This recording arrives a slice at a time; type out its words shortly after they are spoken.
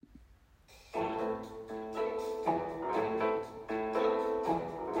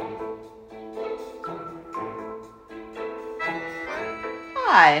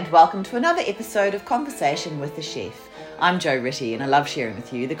Hi, and welcome to another episode of Conversation with the Chef. I'm Jo Ritty, and I love sharing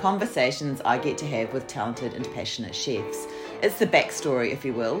with you the conversations I get to have with talented and passionate chefs. It's the backstory, if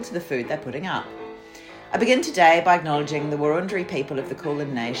you will, to the food they're putting up. I begin today by acknowledging the Wurundjeri people of the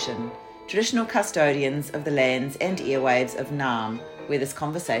Kulin Nation, traditional custodians of the lands and airwaves of Naarm, where this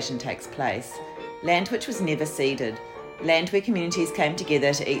conversation takes place. Land which was never ceded. Land where communities came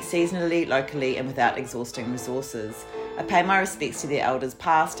together to eat seasonally, locally, and without exhausting resources. I pay my respects to their elders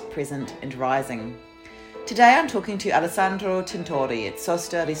past, present, and rising. Today I'm talking to Alessandro Tintori at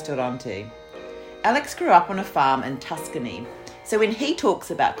Sosta Ristorante. Alex grew up on a farm in Tuscany, so when he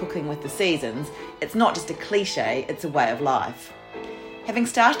talks about cooking with the seasons, it's not just a cliche, it's a way of life. Having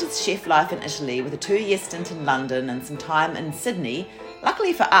started his chef life in Italy with a 2-year stint in London and some time in Sydney,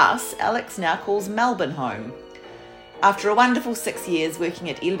 luckily for us, Alex now calls Melbourne home. After a wonderful 6 years working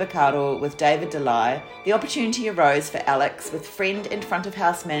at Il Bacaro with David Dellai, the opportunity arose for Alex with friend and front of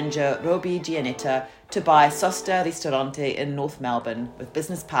house manager Roby Giannetta to buy Sosta Ristorante in North Melbourne with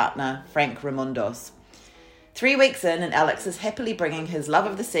business partner Frank Remoundos. 3 weeks in, and Alex is happily bringing his love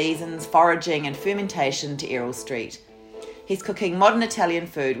of the seasons, foraging and fermentation to Errol Street. He's cooking modern Italian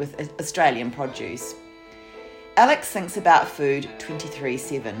food with Australian produce. Alex thinks about food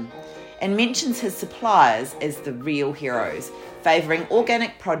 24/7 and mentions his suppliers as the real heroes, favouring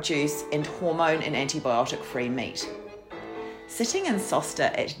organic produce and hormone and antibiotic-free meat. Sitting in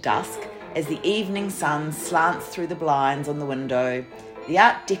Sosta at dusk, as the evening sun slants through the blinds on the window, the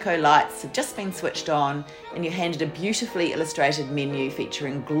Art Deco lights have just been switched on, and you're handed a beautifully illustrated menu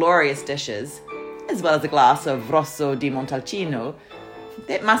featuring glorious dishes, as well as a glass of rosso di Montalcino,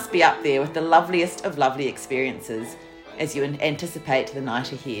 that must be up there with the loveliest of lovely experiences as you anticipate the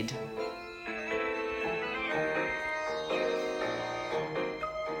night ahead.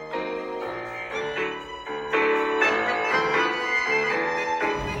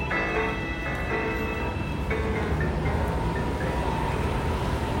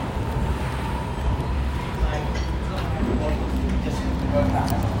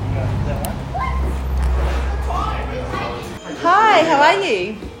 Hi, how are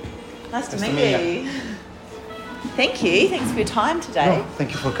you? Nice to meet you. Thank you. Thanks for your time today. No,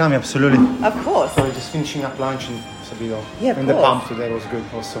 thank you for coming, absolutely. Of course. So we're just finishing up lunch in Sabino. Yeah, of and course. the pump today was good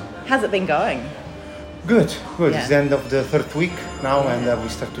also. How's it been going? Good. Yeah. It's the end of the third week now, and we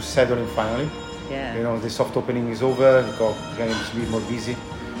start to settle in finally. Yeah. You know, the soft opening is over. We're getting to be more busy.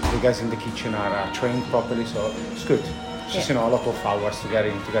 The guys in the kitchen are trained properly, so it's good. It's just, a lot of hours to get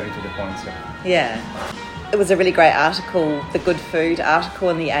into the points. Yeah. It was a really great article, the Good Food article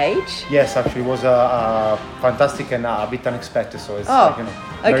in The Age. Yes, actually, it was fantastic and a bit unexpected. So it's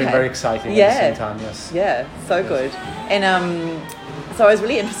very, very exciting at the same time. Yes. Yeah, so good. And so I was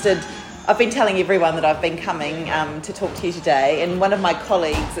really interested. I've been telling everyone that I've been coming to talk to you today, and one of my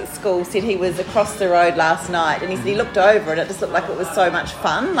colleagues at school said he was across the road last night, and he said he looked over and it just looked like it was so much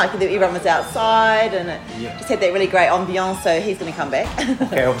fun, like everyone was outside and it just had that really great ambiance, so he's going to come back.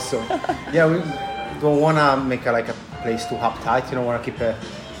 Okay, also. Yeah, we don't want to make a place too uptight, we want to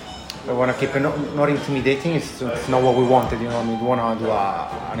keep it not intimidating. It's not what we wanted, we don't want to do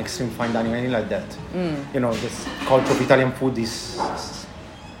an extreme fine dining or anything like that. This culture of Italian food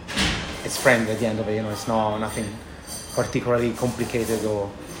it's friendly at the end of it, it's nothing particularly complicated or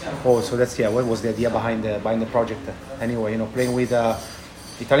so that's what was the idea behind the project anyway, playing with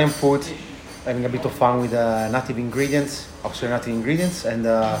Italian food, having a bit of fun with native ingredients,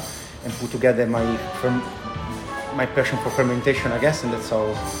 and put together my passion for fermentation, I guess, and that's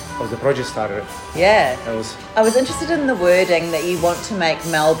how the project started. Yeah. I was interested in the wording that you want to make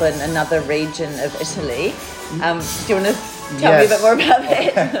Melbourne another region of Italy. Do you want to tell me a bit more about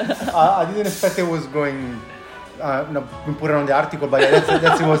that? I didn't expect it was going. We put it on the article, but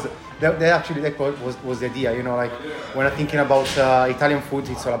that was the idea. When I'm thinking about Italian food,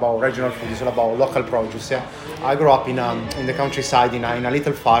 it's all about regional food. It's all about local produce. Yeah? I grew up in the countryside in a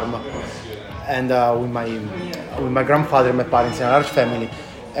little farm, and with my grandfather and my parents in a large family,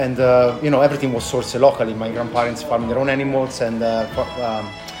 and everything was sourced locally. My grandparents farmed their own animals and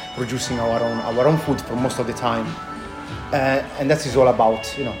producing our own food for most of the time. And that is all about,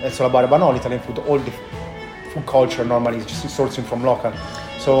 that's all about all Italian food. All the food culture normally is just sourcing from local.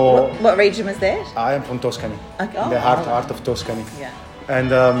 So what region was that? I am from Tuscany, okay. The heart of Tuscany. Yeah.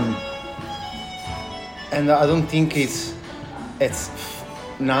 And I don't think it's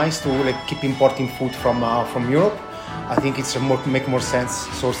nice to keep importing food from Europe. I think it's make more sense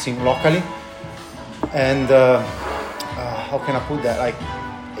sourcing locally. And how can I put that?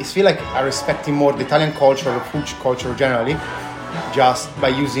 I feel like I'm respecting more the Italian culture, the food culture generally, just by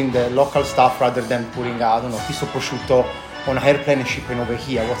using the local stuff rather than putting, a piece of prosciutto on an airplane and shipping over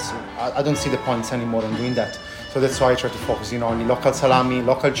here. I don't see the points anymore on doing that. So that's why I try to focus, on the local salami,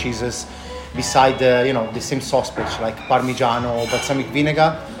 local cheeses, beside the same sausage like Parmigiano or balsamic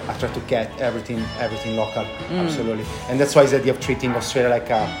vinegar. I try to get everything local, absolutely. And that's why it's the idea of treating Australia like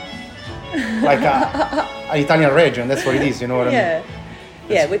an Italian region. That's what it is, you know what I mean?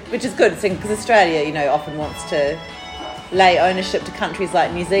 Yeah, which is good, because Australia, often wants to lay ownership to countries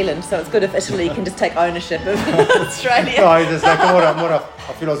like New Zealand, so it's good if Italy can just take ownership of Australia. No, it's like more a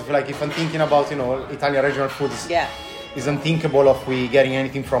philosophy. Like if I'm thinking about, Italian regional foods, it's unthinkable of we getting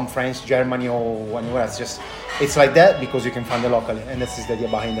anything from France, Germany, or anywhere else. It's like that because you can find it locally, and that's the idea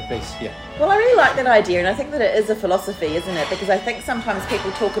behind the place. Yeah. Well, I really like that idea, and I think that it is a philosophy, isn't it? Because I think sometimes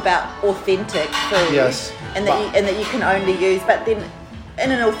people talk about authentic food, and that you can only use, but then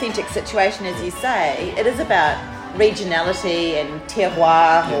in an authentic situation, as you say, it is about regionality and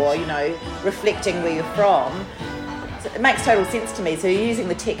terroir, or reflecting where you're from. So it makes total sense to me. So you're using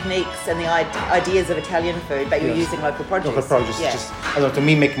the techniques and the ideas of Italian food, but you're using local produce. Local produce, just to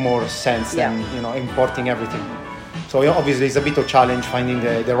me make more sense than importing everything. So obviously it's a bit of challenge finding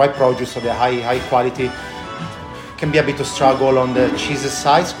the right produce or the high quality. Can be a bit of struggle on the cheeses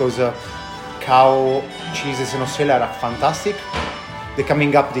sides because cow cheeses in Australia are fantastic. They're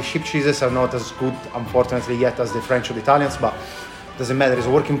coming up, the sheep cheeses are not as good, unfortunately, yet as the French or the Italians, but doesn't matter, it's a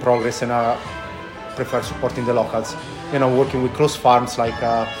work in progress, and I prefer supporting the locals. Working with close farms like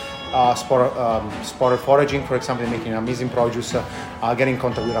sport foraging, for example, making amazing produce. Getting in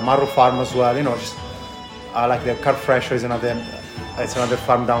contact with Amaro farm as well. Like the Carb Fresh is another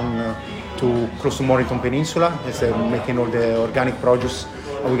farm down to close to Mornington Peninsula. It's making all the organic produce.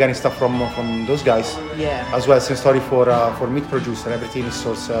 We're getting stuff from those guys. Yeah. As well, same story for meat producer. Everything is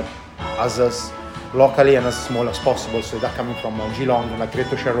sourced as locally and as small as possible. So that coming from Geelong, like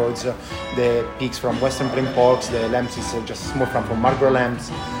Great Ocean Roads, the pigs from Western Plain Porks, the lambs is just small from Marlborough lambs.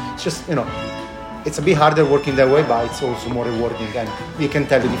 It's just, it's a bit harder working that way, but it's also more rewarding, and you can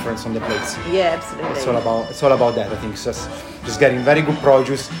tell the difference on the plates. Yeah, absolutely. It's all about that. I think it's just getting very good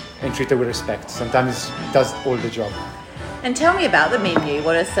produce and treat it with respect. Sometimes it does all the job. And tell me about the menu.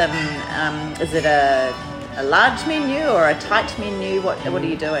 What are some? Is it a large menu or a tight menu? What are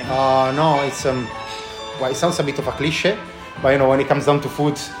you doing? No, it's it sounds a bit of a cliche, but when it comes down to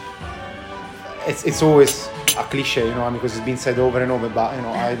food, it's always a cliche, because it's been said over and over. But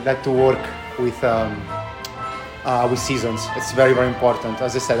I like to work with seasons. It's very, very important.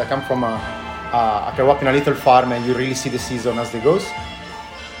 As I said, I come from I grew up in a little farm, and you really see the season as it goes.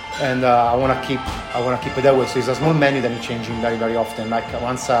 And I want to keep it that way. So it's a small menu that I'm changing very, very often. Like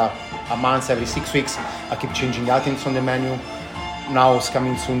once a month, every 6 weeks, I keep changing items on the menu. Now it's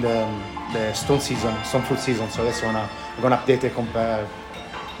coming soon the stone fruit season. So that's when I'm gonna update it compared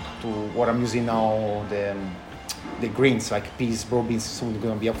to what I'm using now. The greens like peas, broad beans, soon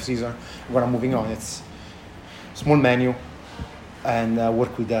gonna be off season. When I'm moving on, it's small menu and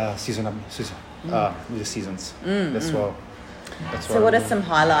work with the with the seasons. So what are some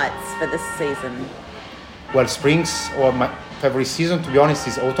highlights for this season? Well, springs, or my favorite season, to be honest,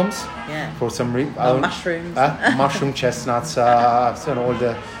 is autumns. Yeah. For some reason. Mushrooms. Mushroom, chestnuts, all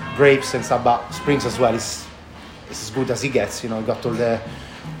the grapes and stuff. But springs as well is as good as it gets. Got all the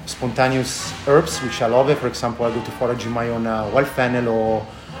spontaneous herbs, which I love it. For example, I go to foraging my own wild fennel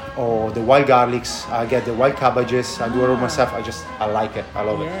or the wild garlics. I get the wild cabbages. I do it all myself. I like it. I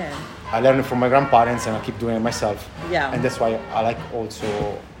love it. I learned it from my grandparents, and I keep doing it myself. Yeah. And that's why I like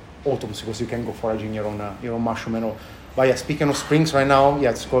also autumns, because you can go foraging your own mushroom and all. But yeah, speaking of springs right now,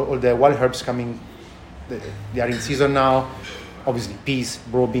 it's got all the wild herbs coming. They are in season now. Obviously, peas,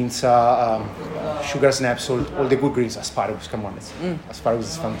 broad beans, sugar snaps, all the good greens. Asparagus, come on, asparagus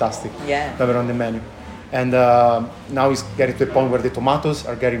is fantastic. Yeah. Never on the menu. And now it's getting to the point where the tomatoes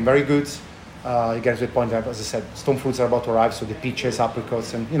are getting very good. You get to the point that, as I said, stone fruits are about to arrive, so the peaches,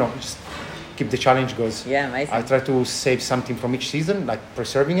 apricots, and just keep the challenge goes. Yeah, amazing. I try to save something from each season, like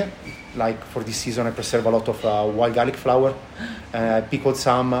preserving it. Like for this season, I preserve a lot of wild garlic flower. I pickled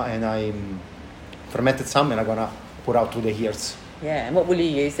some, and I fermented some, and I'm gonna put out to the ears. Yeah, and what will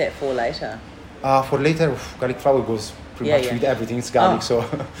you use that for later? For later, garlic flower goes pretty much with everything. It's garlic, so.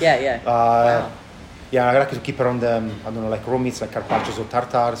 Wow. Yeah, I like to keep around the like raw meats, like carpaccios or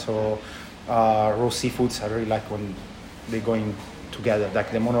tartars, or raw seafoods. I really like when they're going together,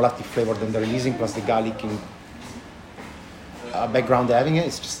 like the monolactic flavor that they're releasing plus the garlic in background they're having it.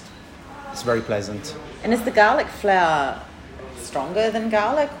 It's very pleasant. And is the garlic flour stronger than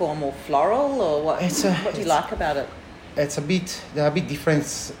garlic, or more floral, or what? What do you like about it? They're a bit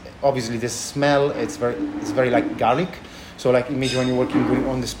different. Obviously, the smell it's very like garlic. So like imagine when you're working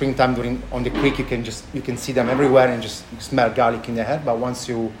on the springtime on the creek, you can see them everywhere and just smell garlic in the air. But once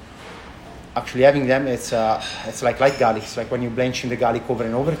you actually having them, it's like light garlic. It's like when you're blanching the garlic over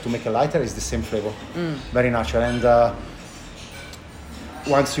and over to make a lighter, it's the same flavor, very natural. And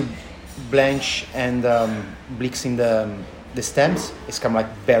once you blanch and bleach in the stems, it's kind of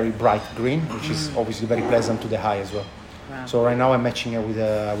like very bright green, which is obviously very pleasant to the eye as well. Wow. So right now I'm matching it with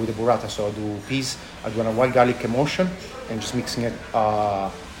the burrata. So I do peas, I do a white garlic emulsion, and just mixing it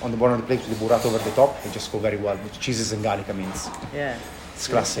on the bottom of the plate with the burrata over the top. It just go very well with cheeses and garlic. I mean, it's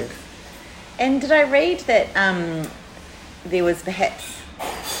classic. And did I read that there was perhaps,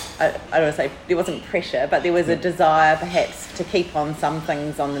 I don't want to say there wasn't pressure, but there was a desire perhaps to keep on some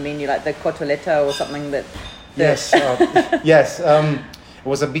things on the menu, like the cotoletta or something that... Yes, yes. It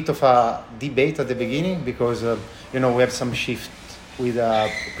was a bit of a debate at the beginning because, we have some shift with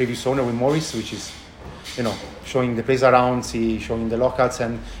previous owner, with Maurice, which is, showing the place around, showing the locals,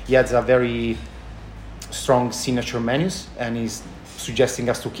 and he has a very strong signature menus, and he's suggesting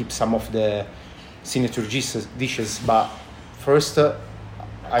us to keep some of the signature dishes. But first,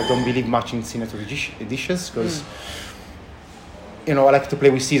 I don't believe much in signature dishes because, I like to play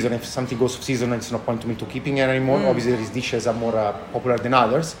with season. If something goes off season, it's no point to me to keeping it anymore. Obviously, these dishes are more popular than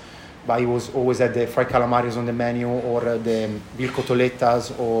others. But he was always had the fried calamaris on the menu, or the veal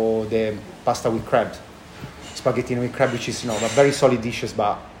cotolettas, or the pasta with crab, spaghetti with crab, which is very solid dishes.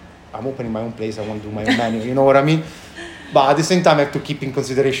 But I'm opening my own place. I want to do my own menu. You know what I mean? But at the same time, I have to keep in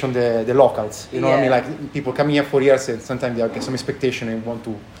consideration the locals. You know what I mean? Like people come here for years, and sometimes they have some expectation and want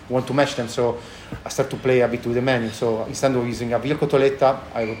to match them. So I start to play a bit with the menu. So instead of using a veal cotoletta,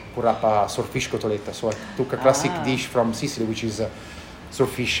 I put up a swordfish cotoletta. So I took a classic dish from Sicily, which is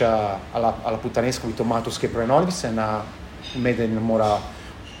swordfish alla puttanesca with tomatoes, capra and olives, and made it in a more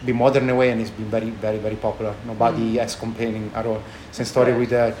bit modern way, and it's been very, very, very popular. Nobody has complaining at all. Same story with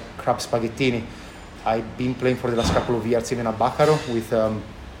the crab spaghettini. I've been playing for the last couple of years even a Bacaro with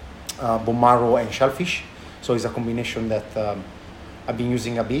bone marrow and shellfish. So it's a combination that I've been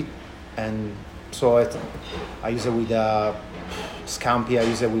using a bit. And so I use it with scampi, I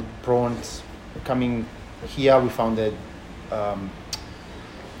use it with prawns. Coming here, we found that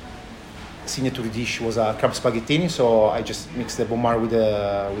signature dish was a crab spaghettini. So I just mixed the bone marrow with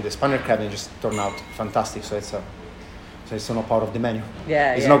the spaniel crab, and it just turned out fantastic. So it's not part of the menu.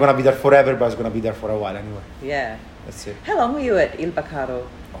 It's not going to be there forever, but it's going to be there for a while anyway. Yeah. That's it. How long were you at Il Bacaro?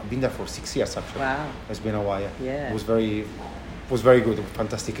 I've been there for 6 years actually. Wow. It's been a while. Yeah. It was very good,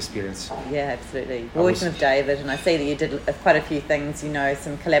 fantastic experience. Yeah, absolutely. Working with David, and I see that you did quite a few things,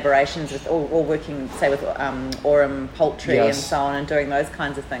 some collaborations with all working, say, with Aurum Poultry and so on, and doing those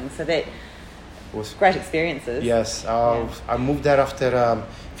kinds of things. So that was great experiences. Yes. I moved there after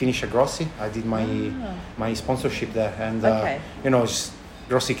finish a Grossi. I did my sponsorship there, and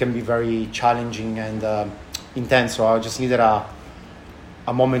Grossi can be very challenging and intense. So I just needed a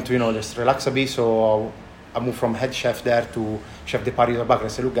moment to just relax a bit. So I moved from head chef there to chef de Paris. I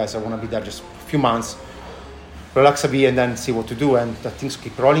said, look guys, I want to be there just a few months, relax a bit, and then see what to do. And things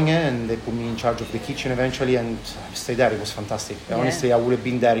keep rolling, and they put me in charge of the kitchen eventually, and I stayed there. It was fantastic. Yeah. Honestly, I would have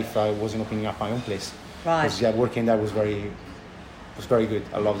been there if I wasn't opening up my own place. Right. Because working there was very good.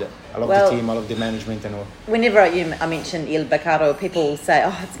 I loved it. I loved the team. I loved the management and all. Whenever I mention Il Bacaro, people say,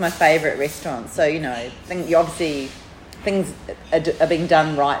 "Oh, it's my favourite restaurant." So obviously things are being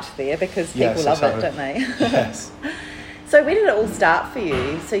done right there because people love it, don't they? Yes. So where did it all start for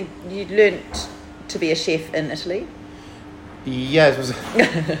you? So you learnt to be a chef in Italy? Yeah, it was.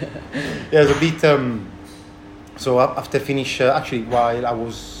 It was a bit. So after finish, actually, while I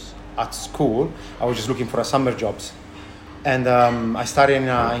was at school, I was just looking for summer jobs, and I started in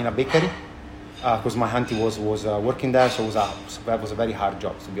a bakery because my auntie was working there. So that was a very hard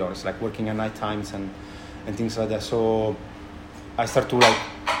job, to be honest, like working at night times and things like that. So I started to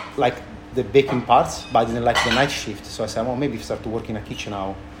like the baking parts, but I didn't like the night shift. So I said, well, maybe start to work in a kitchen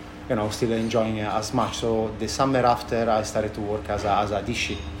now. Still enjoying it as much. So the summer after, I started to work as a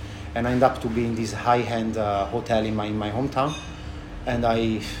dishy, and I ended up to be in this high-end hotel in my hometown. And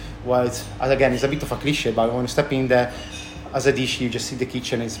it's a bit of a cliche, but when you step in there as a dish, you just see the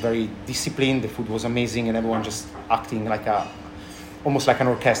kitchen is very disciplined. The food was amazing, and everyone just acting almost like an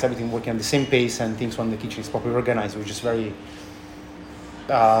orchestra. Everything working at the same pace, and things when the kitchen is properly organized. It was just very.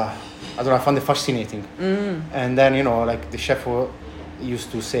 I found it fascinating. And then like the chef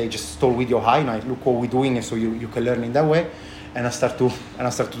used to say, just stall with your eye, look what we're doing, and so you can learn in that way. And I start to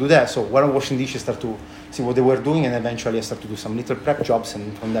do that. So when I'm washing dishes, I start to see what they were doing, and eventually I start to do some little prep jobs,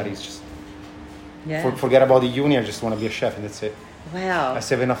 and from there it's just forget about the uni. I just want to be a chef, and that's it. Wow. I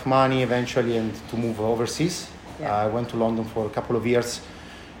save enough money eventually and to move overseas. I went to London for a couple of years,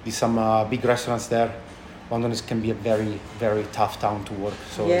 did some big restaurants there. London can be a very, very tough town to work.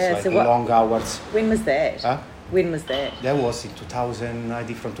 So it's like long hours. When was that? When was that? That was in 2000, I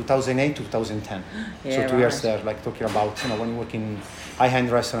did from 2008 to 2010. So 2 years there, like talking about, when you work in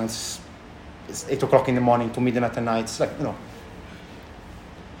high-end restaurants, it's 8 o'clock in the morning to midnight at night. It's like,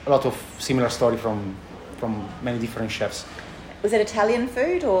 a lot of similar story from many different chefs. Was it Italian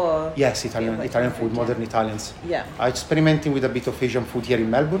food or? Yes, Italian food, modern Italians. Yeah. I experimented with a bit of Asian food here in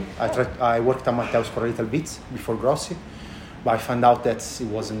Melbourne. I worked at Matteo's for a little bit before Grossi, but I found out that it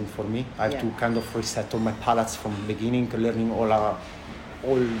wasn't for me. I have to kind of reset all my palates from the beginning, learning all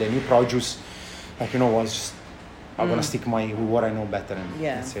the new produce. Like, I was just, I'm gonna stick with what I know better, and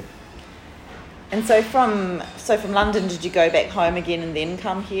that's it. And so from London, did you go back home again and then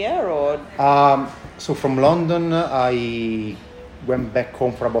come here, or? So from London, I went back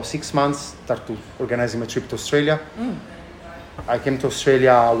home for about 6 months, started organizing my trip to Australia. I came to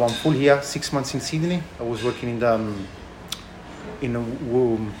Australia one full year, 6 months in Sydney. I was working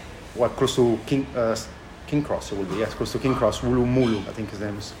close to King Cross, it will be, yes, close to King Cross, Woolloomooloo, I think his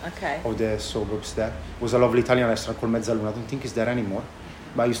name is. Okay. Of the suburbs there. It was a lovely Italian restaurant called Mezzaluna. I don't think it's there anymore.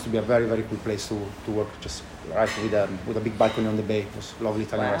 But it used to be a very, very cool place to work, just right with a big balcony on the bay. It was a lovely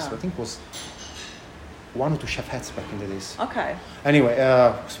Italian restaurant. I think it was 1 or 2 chef hats back in the days. Okay. Anyway, it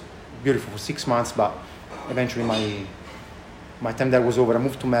was beautiful for 6 months, but eventually my time there was over. I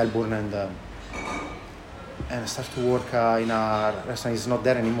moved to Melbourne and I started to work in a restaurant. It's not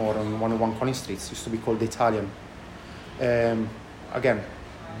there anymore, on 101 Collins Street. It used to be called The Italian. Again,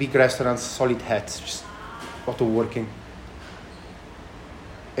 big restaurants, solid hats, just a lot of working.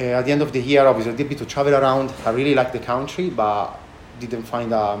 At the end of the year, obviously, I did a bit to travel around. I really liked the country, but didn't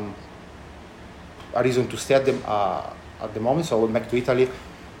find a reason to stay at the moment, so I went back to Italy.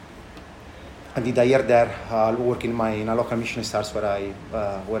 I did a year there, working in a local Michelin stars where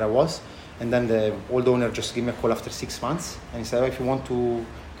I was. And then the old owner just gave me a call after 6 months, and he said, if you want to,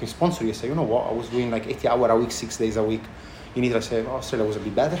 can sponsor you? I said, you know what, I was doing like 80 hours a week, 6 days a week. In Italy, I said, Australia was a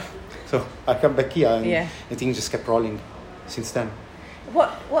bit better. So I come back here, and the thing just kept rolling since then.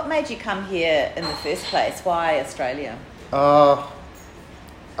 What made you come here in the first place? Why Australia?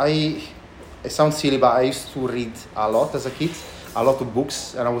 It sounds silly, but I used to read a lot as a kid, a lot of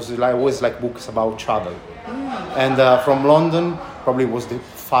books, and I always like books about travel. And from London, probably was the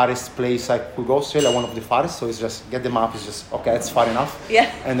farthest place I could go. Australia, one of the farthest, so it's just get the map. It's just okay, it's far enough. Yeah.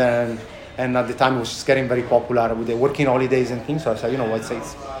 And at the time, it was just getting very popular with the working holidays and things. So I said,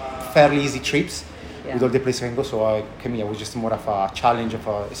 it's fairly easy trips. With all the places I can go, so I came here. It was just more of a challenge, of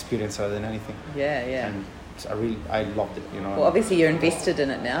an experience rather than anything. Yeah. And I loved it, Well, obviously you're invested in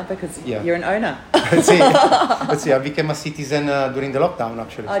it now because you're an owner. Let's see. I became a citizen during the lockdown,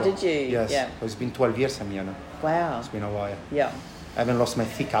 actually. Oh, so, did you? Yes. Yeah. It's been 12 years I'm here now. Wow. It's been a while. Yeah. I haven't lost my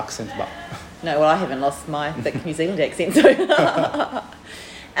thick accent, but... No, well, I haven't lost my thick New Zealand accent, so...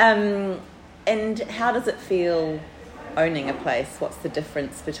 And how does it feel owning a place? What's the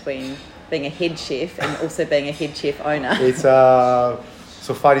difference between being a head chef and also being a head chef owner? It's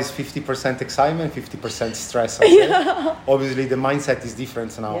so far it's 50% excitement, 50% stress. Obviously the mindset is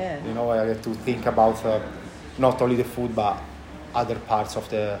different now. I have to think about not only the food but other parts of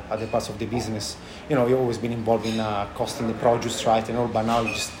the business. You've always been involved in costing the produce right and all, but now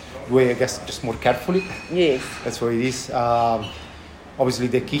you just do it, I guess, just more carefully. Yes, that's what it is. Obviously,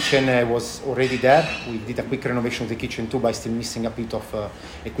 the kitchen was already there. We did a quick renovation of the kitchen too, but still missing a bit of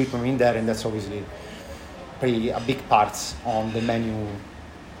equipment in there, and that's obviously pretty a big part on the menu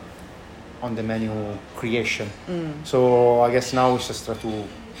creation. So I guess now we just try to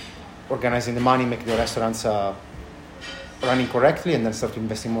organizing the money, make the restaurants running correctly, and then start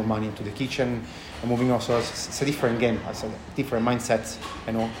investing more money into the kitchen and moving on. So it's a different game, it's a different mindset,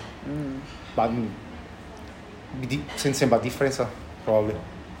 but same but different. Probably.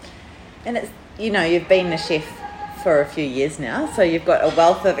 And it's, you've been a chef for a few years now, so you've got a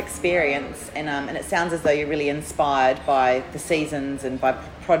wealth of experience, and it sounds as though you're really inspired by the seasons and by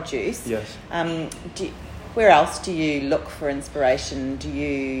produce. Yes. Where else do you look for inspiration? Do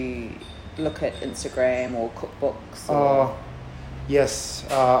you look at Instagram or cookbooks? Yes.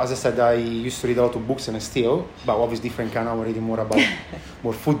 As I said, I used to read a lot of books, and I still, but obviously different kind. I'm reading more about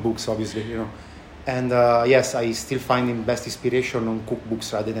more food books, obviously, And yes, I still find the best inspiration on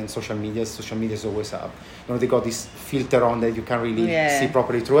cookbooks rather than social media. Social media is always they got this filter on that you can't really see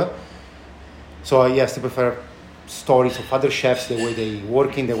properly through it. So yes, I prefer stories of other chefs, the way they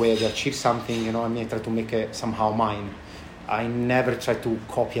work in, the way they achieve something. I try to make it somehow mine. I never try to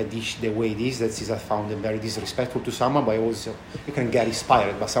copy a dish the way it is. That is, I found it very disrespectful to someone, but also you can get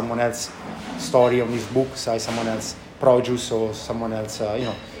inspired by someone else. story on this book, someone else produce or someone else,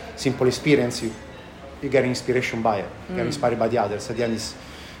 simple experience, you get inspiration by it. You get inspired by the others. At the end,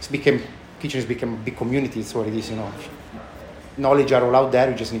 kitchen has become a big community. It's what it is, Knowledge are all out there.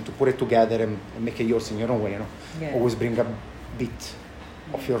 You just need to put it together and make it yours in your own way, Yeah. Always bring a bit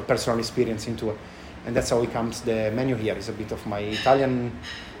of your personal experience into it. And that's how it comes. The menu here is a bit of my Italian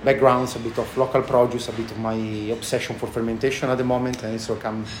backgrounds, a bit of local produce, a bit of my obsession for fermentation at the moment, and it's all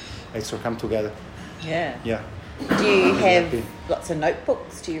come together. Yeah. Yeah. Do you have lots of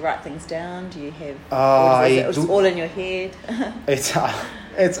notebooks? Do you write things down? Do you have? Or is it all in your head? It's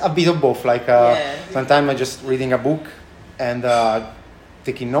a bit of both. Like sometimes I'm just reading a book and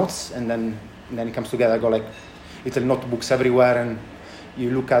taking notes, and then it comes together. I go like little notebooks everywhere, and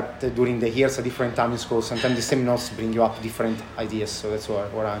you look at during the years at different times in school. Sometimes the same notes bring you up different ideas. So that's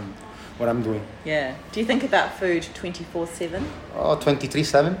what I'm doing. Yeah. Do you think about food 24/7? Oh,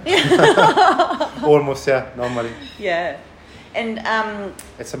 23/7. Almost, yeah, normally. Yeah. And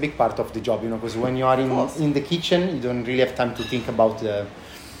it's a big part of the job, because when you are in the kitchen, you don't really have time to think about the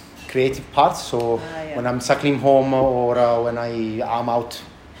creative parts. So when I'm cycling home or when I'm out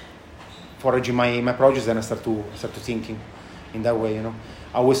foraging my produce, then I start to thinking in that way,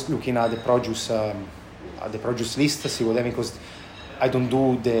 I was looking at the produce list to see what I mean, because I don't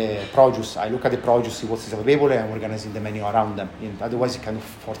do the produce. I look at the produce, see what is available, and I'm organizing the menu around them. Otherwise, you kind of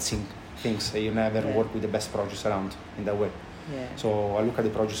forcing things. You never work with the best produce around in that way. Yeah. So I look at the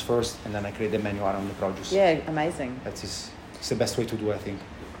produce first, and then I create the menu around the produce. Yeah, amazing. It's the best way to do it, I think.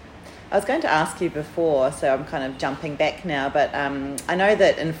 I was going to ask you before, so I'm kind of jumping back now, but I know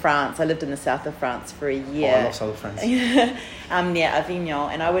that in France, I lived in the south of France for a year. Oh, I love south of France. Near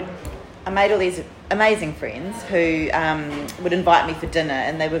Avignon, and I made all these amazing friends who would invite me for dinner,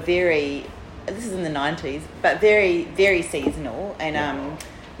 and they were this is in the 90s, but very, very seasonal. And,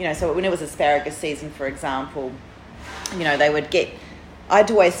 so when it was asparagus season, for example, they would I'd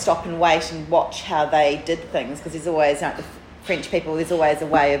always stop and wait and watch how they did things, because there's always, the French people, there's always a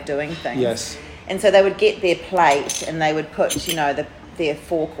way of doing things. Yes. And so they would get their plate and they would put, their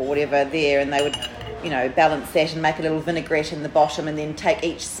fork or whatever there, and they would, balance that and make a little vinaigrette in the bottom, and then take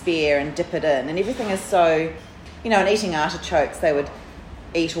each spear and dip it in. And everything is so, and eating artichokes, they would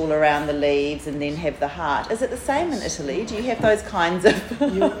eat all around the leaves and then have the heart. Is it the same in Italy? Do you have those kinds of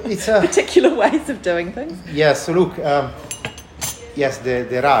particular ways of doing things? Yes. So look, yes,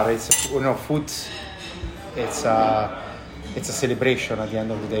 there are. It's food. It's a celebration at the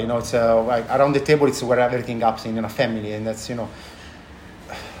end of the day. It's like around the table. It's where everything happens in a family, and that's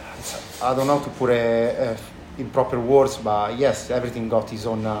I don't know how to put it in proper words, but yes, everything got its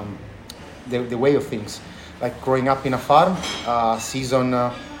own the way of things. Like growing up in a farm, season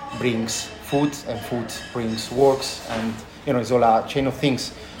brings food, and food brings works, and it's all a chain of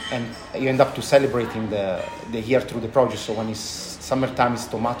things, and you end up to celebrating the year through the produce. So when it's summertime, it's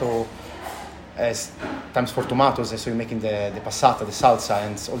tomato. As times for tomatoes, so you're making the passata, the salsa,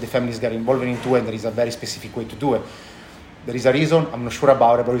 and all the families get involved into it. There is a very specific way to do it. There is a reason, I'm not sure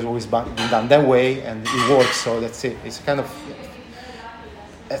about it, but it's always been done that way, and it works. So that's it. It's kind of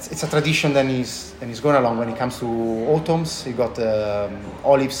it's a tradition that is going along. When it comes to autumns, you got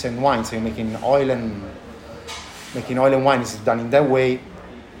olives and wine. So you're making oil and wine is done in that way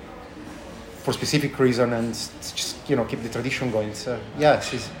for specific reason, and just keep the tradition going. So and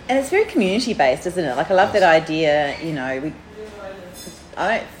it's very community based, isn't it? Like I love that idea.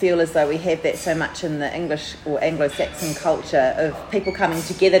 I don't feel as though we have that so much in the English or Anglo-Saxon culture of people coming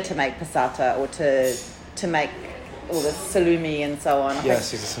together to make passata or to make all the salumi and so on.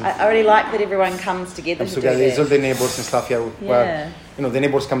 I really like that everyone comes together. There's all the neighbors and stuff here, where the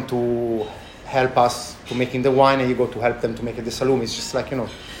neighbors come to help us to making the wine, and you go to help them to make the salumi. It's just like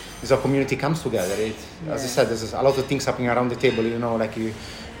as a community comes together. As I said, there's a lot of things happening around the table. Like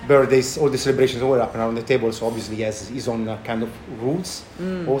birthdays, all the celebrations all happen around the table. So obviously he has his own kind of rules.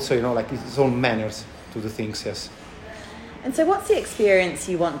 Also, like his own manners to do things. Yes. And so, what's the experience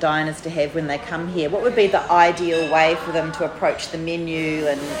you want diners to have when they come here? What would be the ideal way for them to approach the menu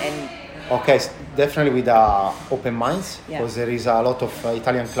and Okay, definitely with open minds, because there is a lot of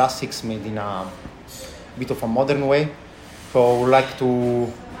Italian classics made in a bit of a modern way. So I would like to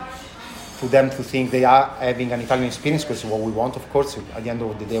them to think they are having an Italian experience, because what we want, of course. At the end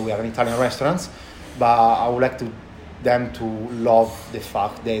of the day, we are an Italian restaurant, but I would like them to love the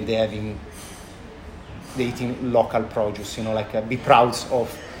fact that they're eating local produce. Be proud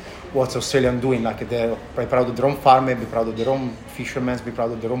of what's Australian doing. Like they're proud of their own farmer, be proud of their own fishermen, be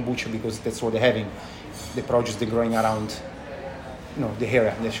proud of their own butcher, because that's what they're having. The produce they're growing around, the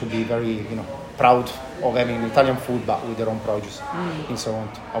area. They should be very, proud of having Italian food, but with their own produce. And so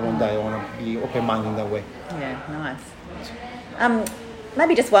I want to be open-minded in that way. Yeah, nice.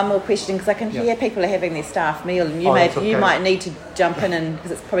 Maybe just one more question, because I can hear people are having their staff meal, and you might need to jump in,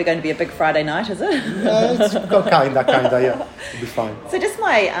 because it's probably going to be a big Friday night, is it? It's kinda, yeah. It'll be fine. So just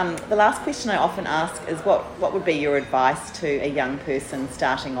the last question I often ask is what would be your advice to a young person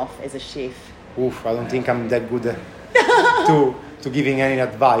starting off as a chef? Oof, I don't think I'm that good to giving any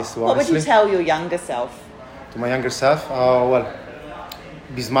advice. Honestly. What would you tell your younger self? To my younger self? Well,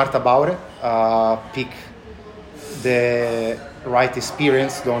 be smart about it. Pick the right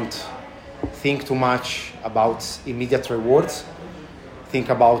experience. Don't think too much about immediate rewards. Think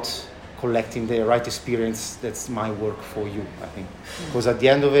about collecting the right experience. That's my work for you, I think. Because at the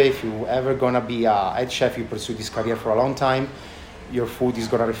end of it, if you're ever going to be a head chef, you pursue this career for a long time, your food is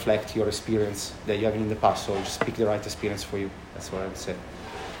going to reflect your experience that you have in the past. So just pick the right experience for you. That's what I would say. I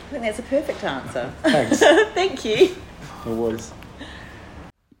think that's a perfect answer. Thanks. Thank you. No worries.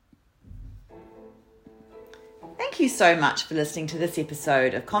 Thank you so much for listening to this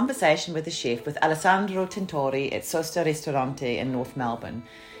episode of Conversation with a Chef with Alessandro Tintori at Sosta Ristorante in North Melbourne.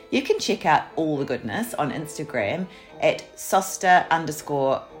 You can check out all the goodness on Instagram at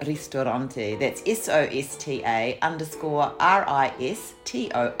Sosta_Ristorante. That's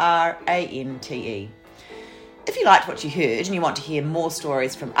SOSTA_RISTORANTE. If you liked what you heard and you want to hear more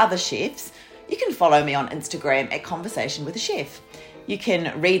stories from other chefs, you can follow me on Instagram at Conversation with a Chef. You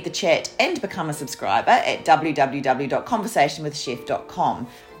can read the chat and become a subscriber at www.conversationwithchef.com.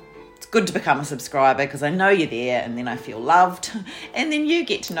 It's good to become a subscriber because I know you're there, and then I feel loved, and then you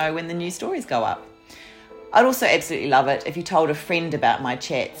get to know when the new stories go up. I'd also absolutely love it if you told a friend about my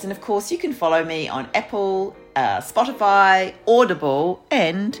chats, and of course you can follow me on Apple, Spotify, Audible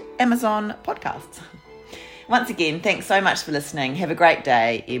and Amazon Podcasts. Once again, thanks so much for listening. Have a great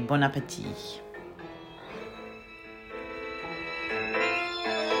day et bon appétit.